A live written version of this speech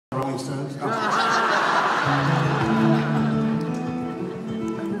Rolling Stones? Oh.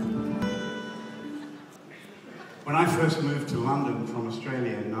 When I first moved to London from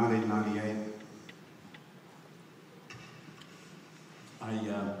Australia in 1998,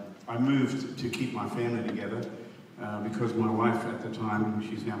 I moved to keep my family together because my wife at the time,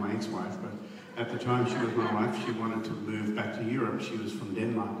 she's now my ex-wife, but at the time she was my wife, she wanted to move back to Europe. She was from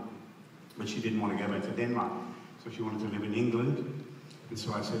Denmark, but she didn't want to go back to Denmark, so she wanted to live in England. And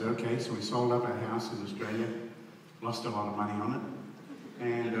so I said, okay, so we sold up our house in Australia, lost a lot of money on it,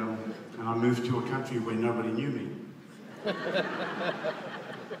 and I moved to a country where nobody knew me.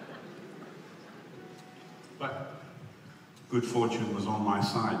 But good fortune was on my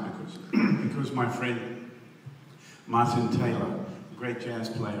side because my friend Martin Taylor, a great jazz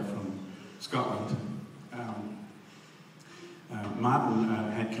player from Scotland, Martin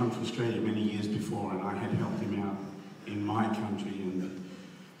had come to Australia many years before, and I had helped him out in my country, and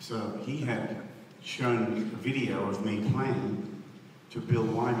so he had shown a video of me playing to Bill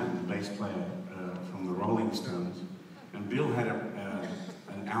Wyman, the bass player from the Rolling Stones, and Bill had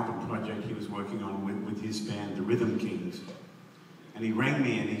an album project he was working on with his band, the Rhythm Kings, and he rang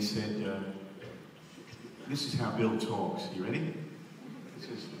me and he said, this is how Bill talks, you ready? He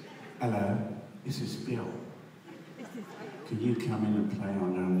says, hello, this is Bill. Can you come in and play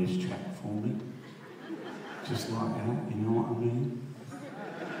on this track for me? Just like that, you know what I mean?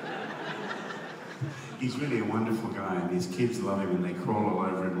 He's really a wonderful guy, and his kids love him, and they crawl all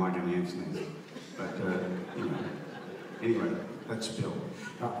over him like an ant's nest. But, you know, anyway, that's Bill.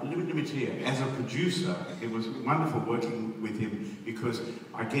 Let me tell you, as a producer, it was wonderful working with him because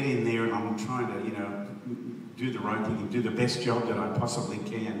I get in there and I'm trying to, you know, do the right thing and do the best job that I possibly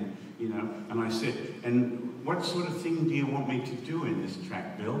can, you know. And I said, and what sort of thing do you want me to do in this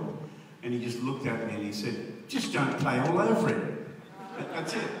track, Bill? And he just looked at me and he said, just don't play all over it.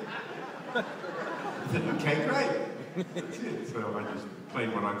 That's it. I said, okay, great. That's it. So I just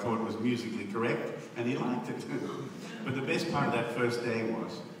played what I thought was musically correct, and he liked it. But the best part of that first day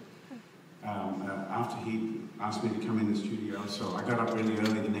was, after he asked me to come in the studio, so I got up really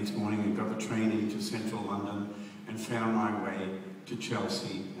early the next morning and got the train into central London and found my way to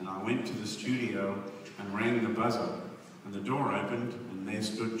Chelsea. And I went to the studio and rang the buzzer, and the door opened, and there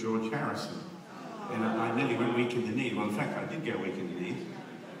stood George Harrison. And I nearly went weak in the knee. Well, in fact, I did go weak in the knee.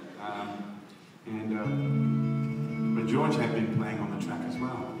 But George had been playing on the track as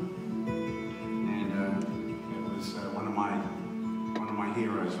well. And it was one of my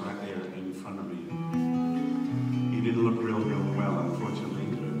heroes right there in front of me. He didn't look real well, unfortunately.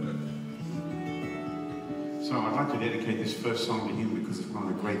 So I'd like to dedicate this first song to him because it's one of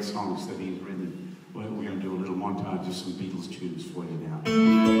the great songs that he's written. We're going to do a little montage of some Beatles tunes for you now.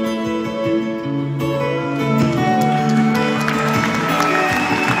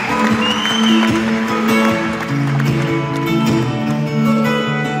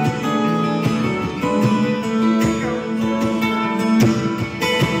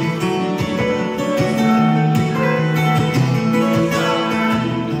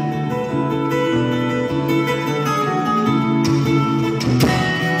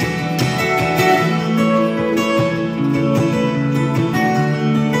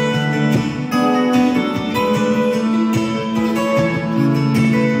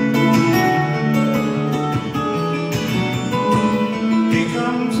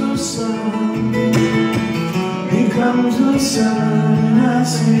 Comes the sun and I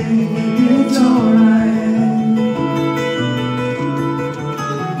say it's alright.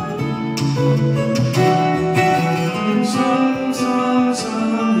 Sun, sun,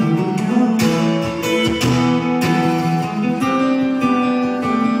 sun,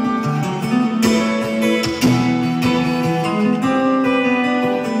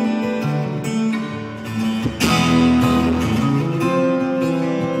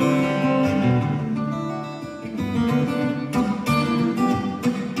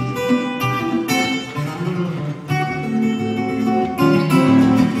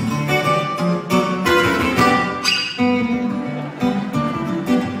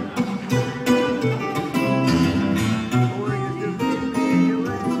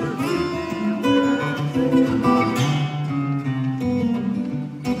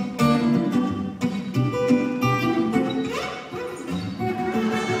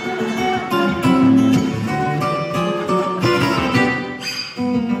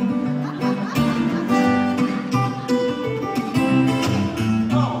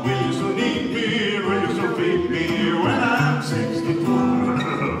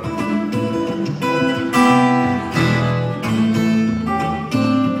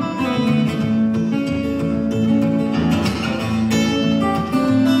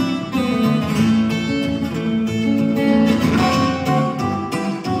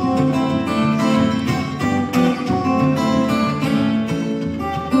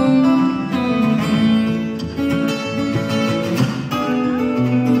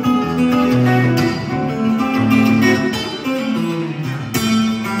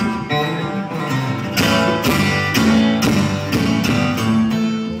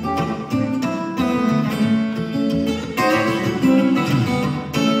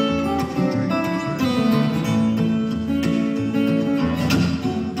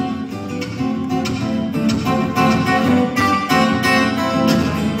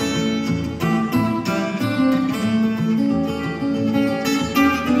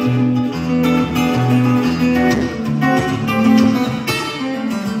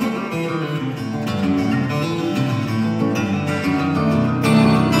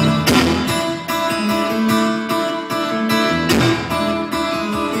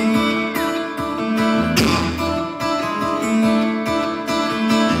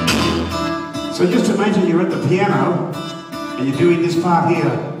 So just imagine you're at the piano and you're doing this part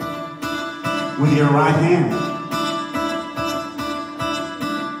here with your right hand.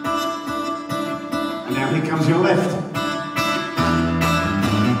 And now here comes your left.